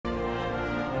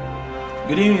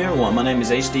Good evening everyone, my name is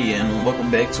HD and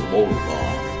welcome back to World.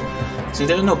 Since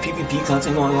there's no PvP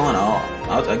content going on,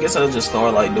 I guess I'll just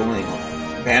start like doing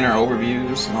banner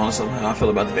overviews and all that stuff, how I feel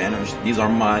about the banners. These are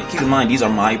keep in mind, these are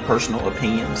my personal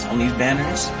opinions on these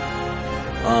banners.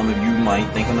 If you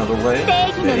might think another way,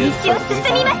 that is perfectly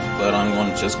fine, but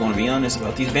I'm just going to be honest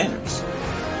about these banners.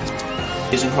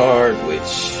 Vision card,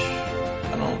 which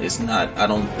I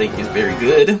don't think is very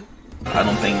good. I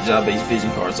don't think job-based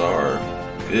vision cards are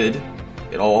good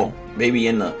at all. Maybe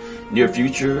in the near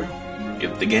future,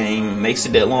 if the game makes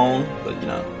it that long, but you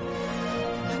know.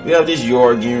 We have this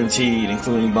your guaranteed,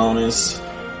 including bonus.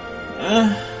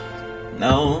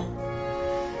 No.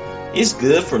 It's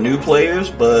good for new players,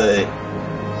 but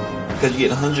because you get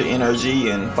 100 NRG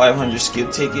and 500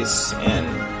 skip tickets and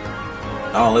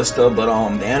all that stuff, but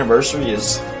the anniversary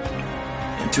is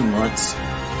in 2 months.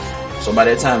 So by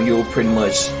that time you'll pretty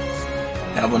much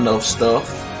have enough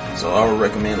stuff. So I would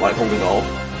recommend like holding off.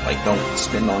 Like don't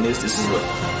spend on this. This is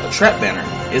a trap banner.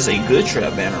 It's a good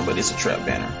trap banner, but it's a trap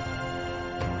banner.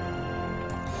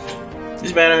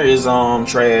 This banner is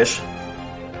trash.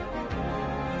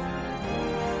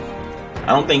 I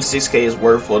don't think 6K is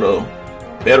worth for the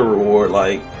better reward.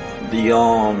 Like the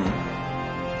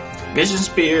vision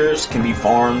spears can be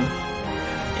farmed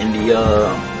in the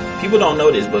people don't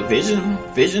know this, but vision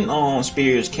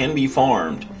spears can be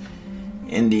farmed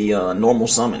in the normal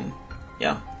summon.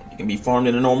 Yeah, it can be farmed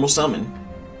in a normal summon.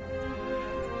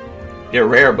 They're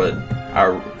rare, but I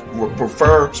would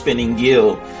prefer spending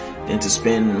guild than to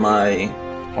spend my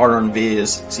hard-earned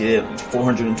viz. See that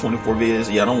 424 viz?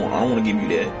 Yeah, I don't want to give you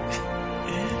that.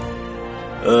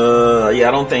 Yeah,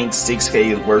 I don't think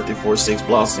 6K is worth it for 6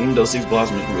 Blossom, even though 6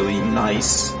 Blossom is really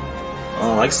nice.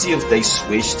 I can see if they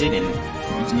switched it,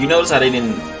 and you notice how they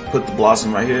didn't put the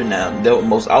Blossom right here. Now, I would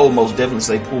most definitely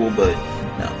say pool, but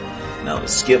no,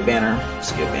 skip banner.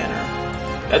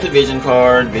 Got the vision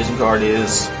card. Vision card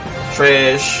is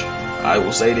trash. I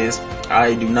will say this: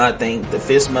 I do not think the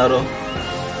fist meta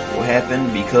will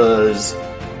happen because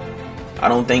I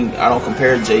don't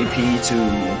compare JP to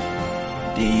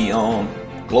the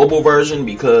global version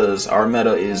because our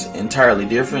meta is entirely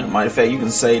different. Matter of fact, you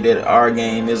can say that our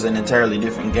game is an entirely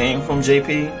different game from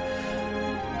JP.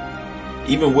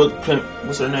 Even with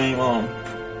what's her name,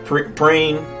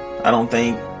 Preen, I don't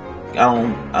think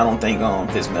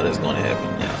fist meta is going to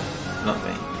happen. Yeah,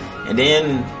 nothing. And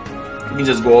then you can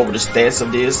just go over the stats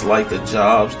of this, like the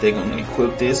jobs they're going to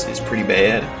equip this. It's pretty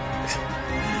bad.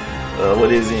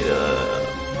 What is it?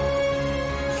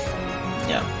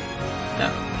 Yeah.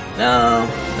 No.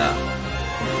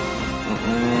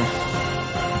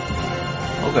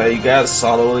 Okay, you got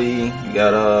Solidly. You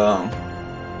got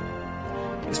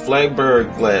it's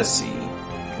Flagberg Glassy.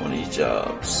 One of these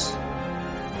jobs.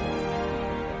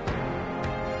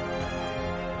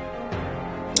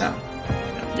 No.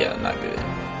 Yeah, not good.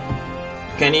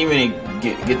 Can't even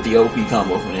get the OP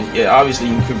combo from this. Yeah, obviously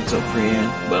you can equip it to a Korean,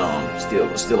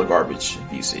 but still a garbage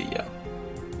VC. Yeah.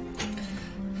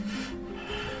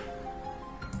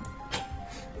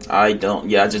 I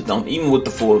just don't. Even with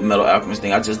the full metal alchemist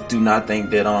thing, I just do not think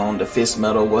that the fist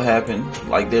metal will happen.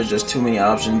 Like there's just too many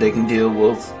options they can deal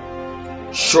with.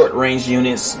 Short range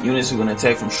units who can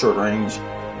attack from short range.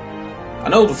 I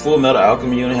know the full metal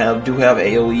alchemy unit do have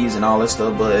AoEs and all that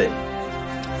stuff, but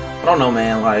I don't know,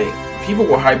 man. Like people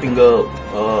were hyping up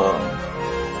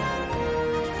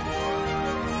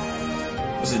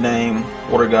what's his name?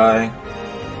 Water guy.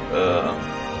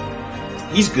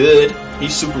 He's good.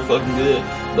 He's super fucking good,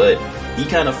 but he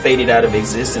kind of faded out of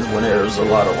existence when there was a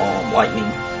lot of lightning,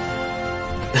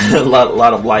 a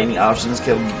lot of lightning options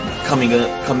kept coming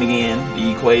in the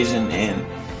equation, and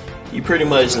he pretty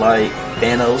much like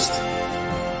Thanos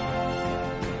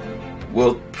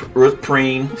with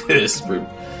Preen.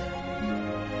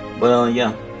 But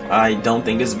yeah, I don't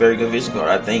think this is a very good vision card.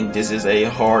 I think this is a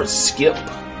hard skip.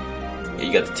 Yeah,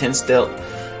 you got the 10-step.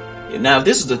 Now, if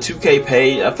this is a 2K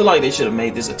pay, I feel like they should have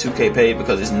made this a 2K pay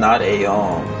because it's not a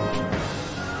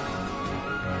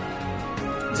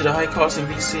Is it a high cost in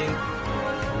VC?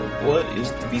 What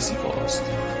is the VC cost?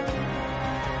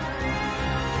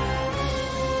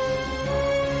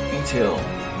 Detail.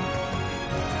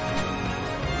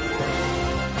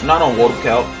 Not on World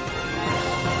Cup.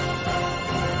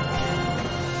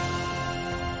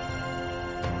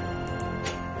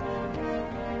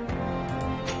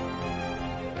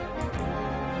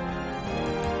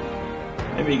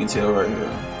 Maybe you can tell right here.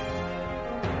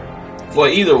 Well,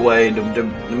 either way,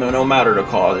 no matter the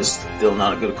card, it's still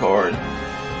not a good card.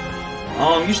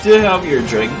 You still have your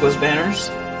Dragon Quest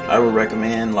banners. I would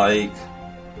recommend like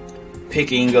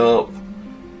picking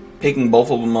both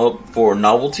of them up for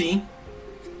novelty.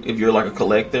 if you're like a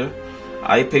collector.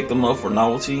 I picked them up for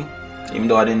novelty, even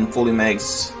though I didn't fully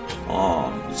max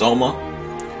Zoma.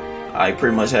 I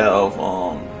pretty much have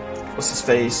what's his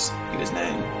face? Get his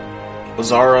name.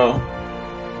 Bizarro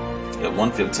at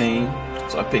 115.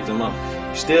 So I picked them up.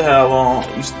 You still have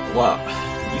you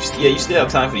still have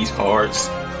time for these cards.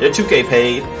 They're 2K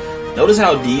paid. Notice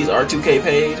how these are 2K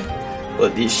paid,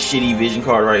 but this shitty vision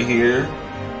card right here,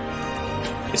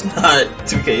 it's not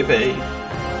 2K paid.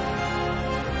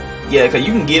 Yeah, cause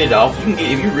you can get it off. You can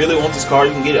get, if you really want this card,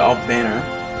 you can get it off banner.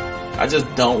 I just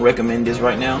don't recommend this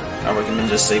right now. I recommend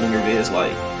just saving your vids.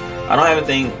 Like, I don't have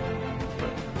anything.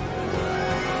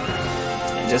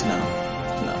 Just no,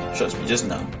 trust me, just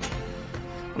no.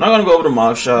 I'm not gonna go over to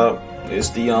Mob Shop. It's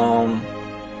the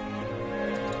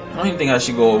I don't even think I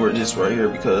should go over this right here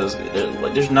because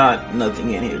there's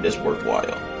nothing in here that's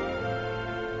worthwhile.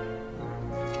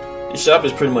 This shop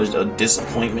is pretty much a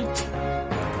disappointment.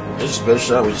 There's a special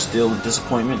shop which is still a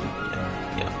disappointment.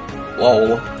 Yeah.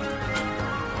 Lol.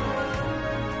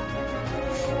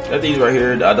 Got these right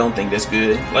here. I don't think that's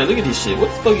good. Like, look at this shit. What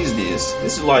the fuck is this?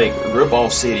 This is like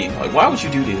rip-off city. Like, why would you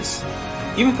do this?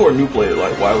 Even for a new player,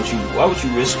 like, why would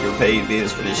you risk your paid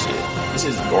vids for this shit? This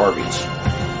is garbage.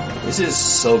 This is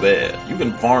so bad. You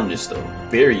can farm this stuff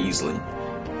very easily.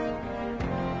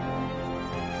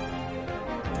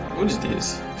 What is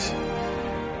this?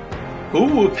 Who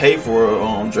would pay for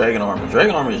Dragon Armor?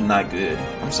 Dragon Armor is not good.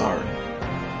 I'm sorry.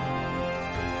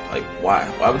 Like, why?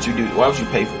 Why would you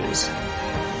pay for this?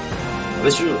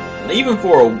 Unless you even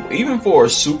for a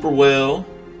Super Well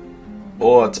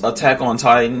or Attack on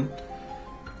Titan.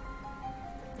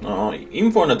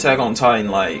 Even for an Attack on Titan,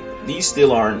 like, these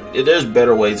still aren't. There's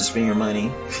better ways to spend your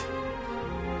money.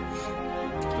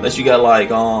 Unless you got like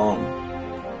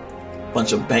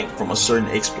bunch of bank from a certain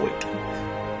exploit.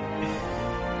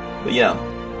 But yeah,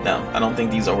 no, I don't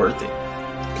think these are worth it.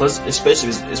 Plus, especially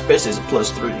as a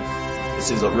 +3.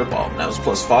 This is a ripoff. Now it's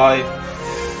 +5,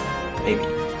 maybe.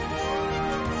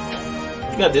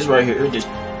 You got this right here, just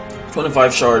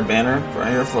 25 shard banner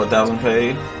right here for 1,000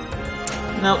 paid.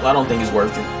 No, I don't think it's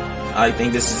worth it. I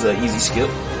think this is an easy skip.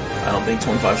 I don't think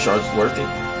 25 shards is worth it.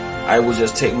 I will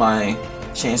just take my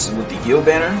chances with the guild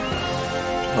banner.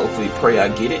 Hopefully pray I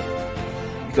get it.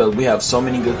 Because we have so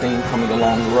many good things coming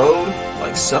along the road,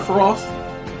 like Sephiroth.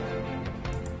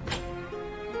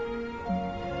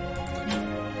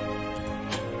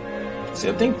 See,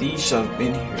 I think these should have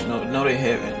been here. No, they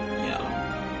haven't. Yeah,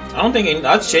 I don't think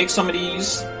I checked some of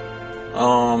these.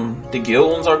 The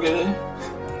guild ones are good.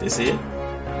 That's it.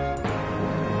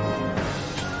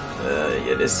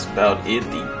 Yeah, that's about it.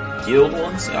 The guild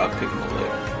ones, I'll pick them up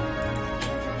later.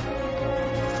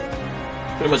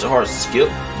 Pretty much a hard skip.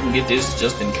 You can get this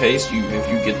just in case if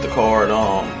you get the card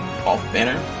off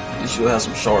banner. At least you'll have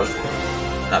some shards for it.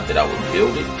 Not that I would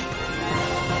build it.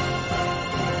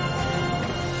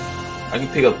 I can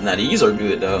pick up. Now these are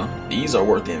good though. These are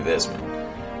worth the investment.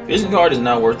 Vision card is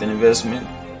not worth an investment.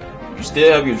 You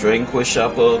still have your Dragon Quest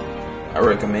shop up. I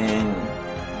recommend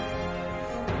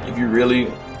if you really.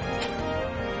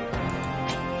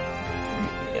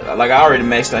 Like, I already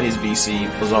maxed out his VC,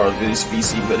 Bizarro's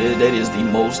VC, but that is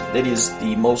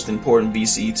the most important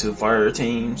VC to fire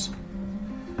teams.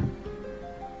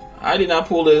 I did not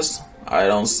pull this.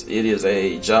 It is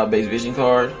a job-based vision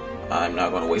card. I'm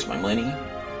not going to waste my money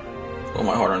or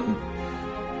my hard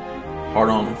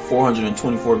on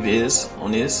 424 viz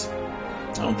on this.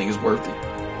 I don't think it's worth it.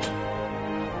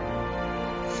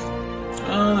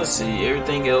 Let's see,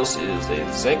 everything else is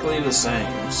exactly the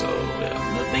same, so yeah,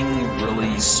 nothing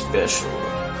really special.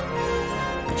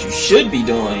 What you should be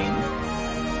doing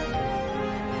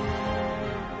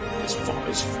as far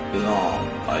as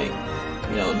like,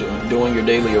 you know, doing your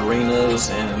daily arenas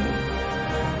and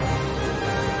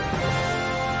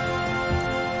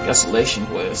you got selection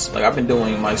quests. Like, I've been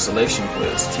doing my selection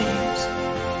quest teams.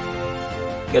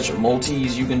 You got your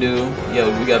multis you can do. Yeah,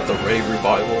 we got the Raid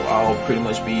Revival.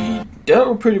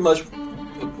 That'll pretty much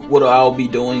what I'll be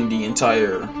doing the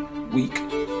entire week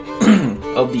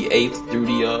of the 8th through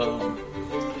the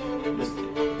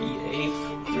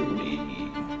 8th through the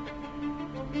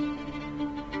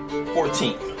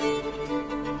 14th.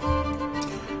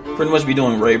 Pretty much be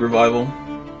doing Raid Revival.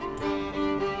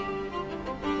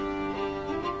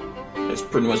 That's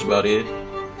pretty much about it.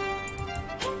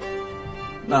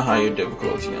 Not higher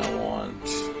difficulty, I want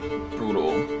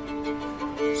brutal.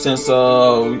 Since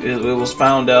it was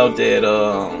found out that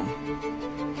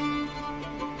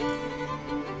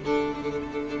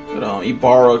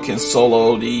Ibarra can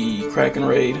solo the Kraken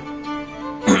raid.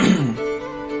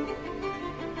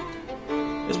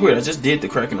 It's weird, I just did the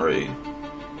Kraken raid.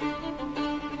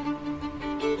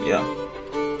 Yeah.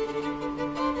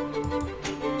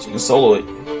 you can solo it.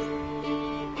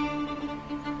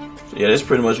 So yeah, that's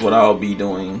pretty much what I'll be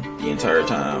doing the entire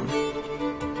time.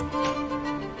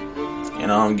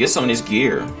 And get some of this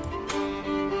gear.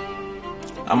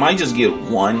 I might just get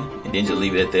one and then just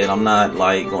leave it at that. I'm not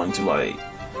like going to like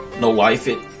no life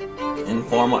it and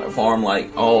farm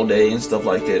like all day and stuff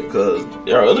like that, because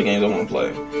there are other games I want to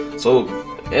play. So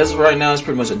as of right now, it's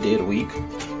pretty much a dead week.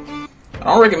 I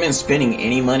don't recommend spending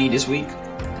any money this week.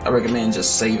 I recommend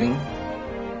just saving.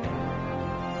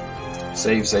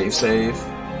 Save.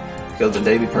 Because the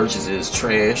daily purchase is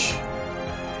trash.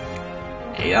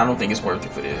 Yeah, I don't think it's worth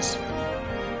it for this.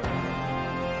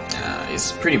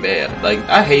 It's pretty bad. Like,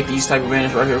 I hate these type of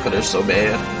banners right here because they're so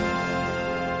bad.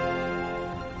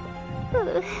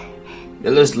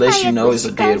 It just lets you know it's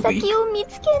a dead week.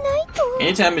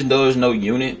 Anytime there's no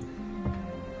unit,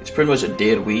 it's pretty much a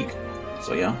dead week.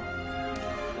 So yeah.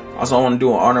 Also, I want to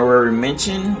do an honorary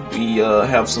mention. We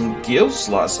have some guild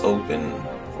slots open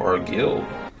for our guild.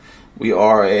 We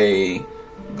are a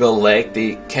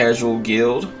galactic casual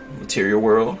guild, Material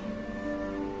World.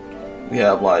 We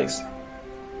have like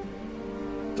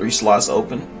 3 slots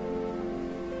open.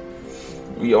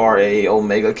 We are a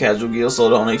Omega casual guild, so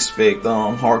don't expect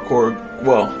hardcore.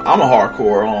 Well, I'm a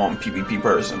hardcore PvP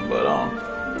person, but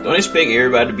don't expect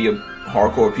everybody to be a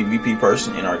hardcore PvP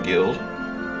person in our guild.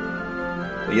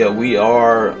 But yeah, we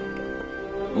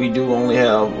do only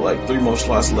have like 3 more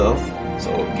slots left,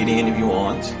 so get in if you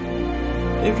want.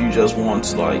 If you just want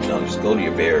to, like, just go to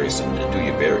your barracks and do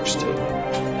your barracks too.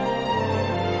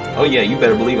 Oh yeah, you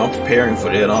better believe I'm preparing for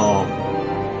that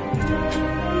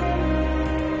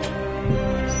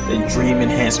the dream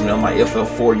enhancement of my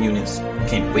FF4 units.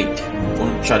 Can't wait. I'm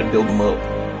gonna try to build them up.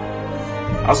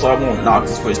 Also, I want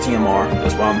Noctis for his TMR.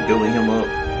 That's why I'm building him up.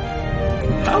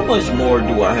 How much more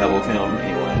do I have of him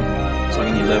anyway? It's like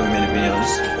an 11-minute video.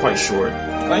 It's quite short.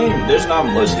 There's not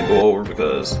much to go over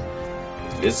because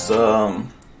it's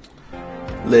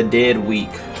the dead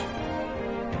week.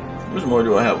 How much more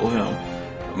do I have of him?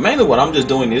 Mainly what I'm just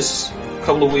doing this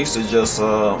couple of weeks is just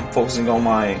focusing on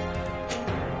my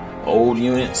old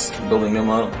units, building them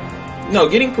up.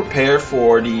 Getting prepared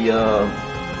for the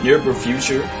near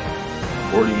future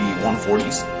for the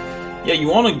 140s. Yeah, you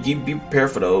want to be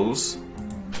prepared for those,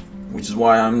 which is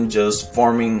why I'm just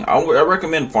farming. I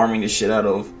recommend farming the shit out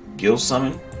of Guild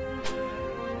Summon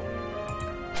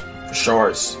for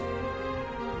shards.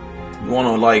 You want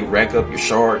to like rack up your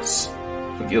shards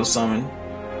for Guild Summon.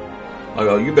 Like,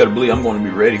 oh, you better believe I'm going to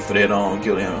be ready for that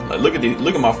Guild Summon. Like, look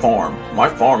at my farm. My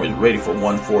farm is ready for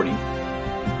 140.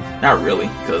 Not really,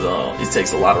 because it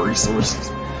takes a lot of resources.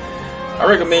 I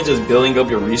recommend just building up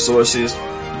your resources,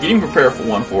 getting prepared for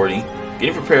 140,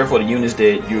 getting prepared for the units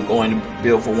that you're going to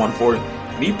build for 140.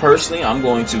 Me personally, I'm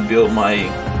going to build my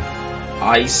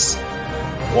ice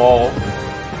wall.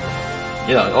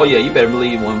 Yeah, oh yeah, you better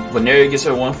believe when Veneria gets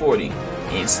her 140,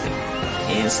 instant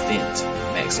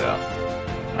max out.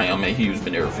 I am a huge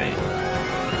Veneria fan.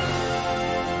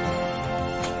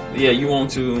 But yeah, you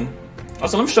want to.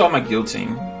 Also, let me show out my guild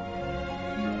team.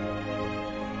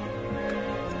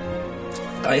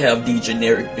 I have the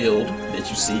generic build that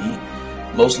you see,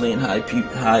 mostly in high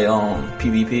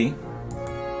PvP.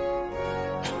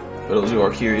 For those who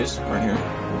are curious, right here.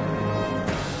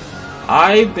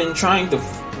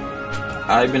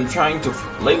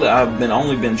 Lately I've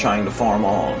only been trying to farm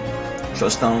on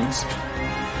trust stones.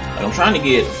 Like, I'm trying to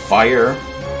get fire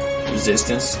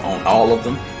resistance on all of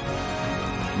them.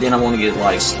 Then I want to get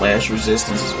like slash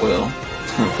resistance as well.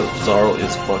 Because Zaro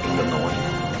is fucking annoying.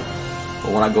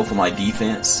 But when I go for my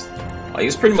defense, like,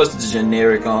 it's pretty much the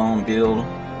generic build.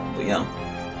 But yeah.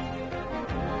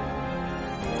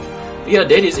 Yeah,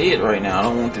 that is it right now. I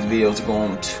don't want this video to go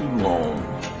on too long.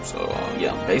 So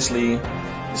yeah, basically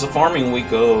it's a farming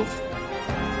week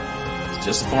it's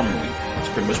just a farming week. That's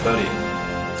pretty much about it.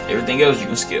 Everything else you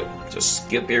can skip. Just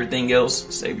skip everything else.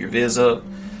 Save your viz up.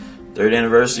 3rd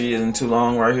anniversary isn't too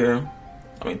long right here.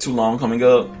 I mean, too long coming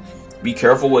up. Be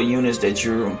careful what units that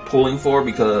you're pulling for,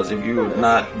 because if you're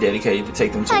not dedicated to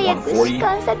take them to 140,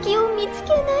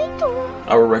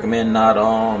 I would recommend not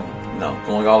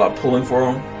going all out pulling for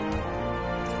them.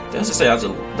 Can I just say I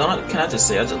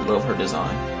just love her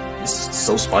design. It's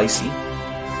so spicy.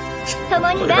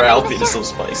 Her outfit is so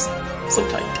spicy, so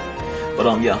tight.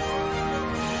 But yeah.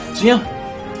 So yeah,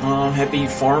 happy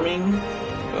farming.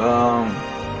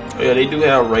 Yeah, they do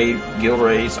have guild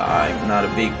raids. I'm not a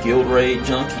big guild raid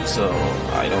junkie, so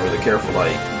I don't really care for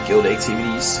like guild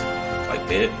activities like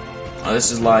that.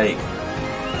 This is like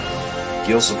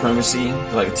guild supremacy,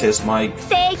 like a test my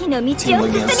team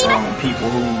against people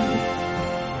who,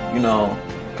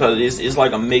 because it's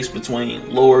like a mix between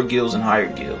lower guilds and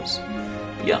higher guilds.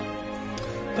 Yeah.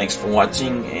 Thanks for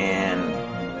watching and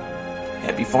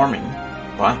happy farming.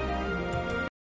 Bye.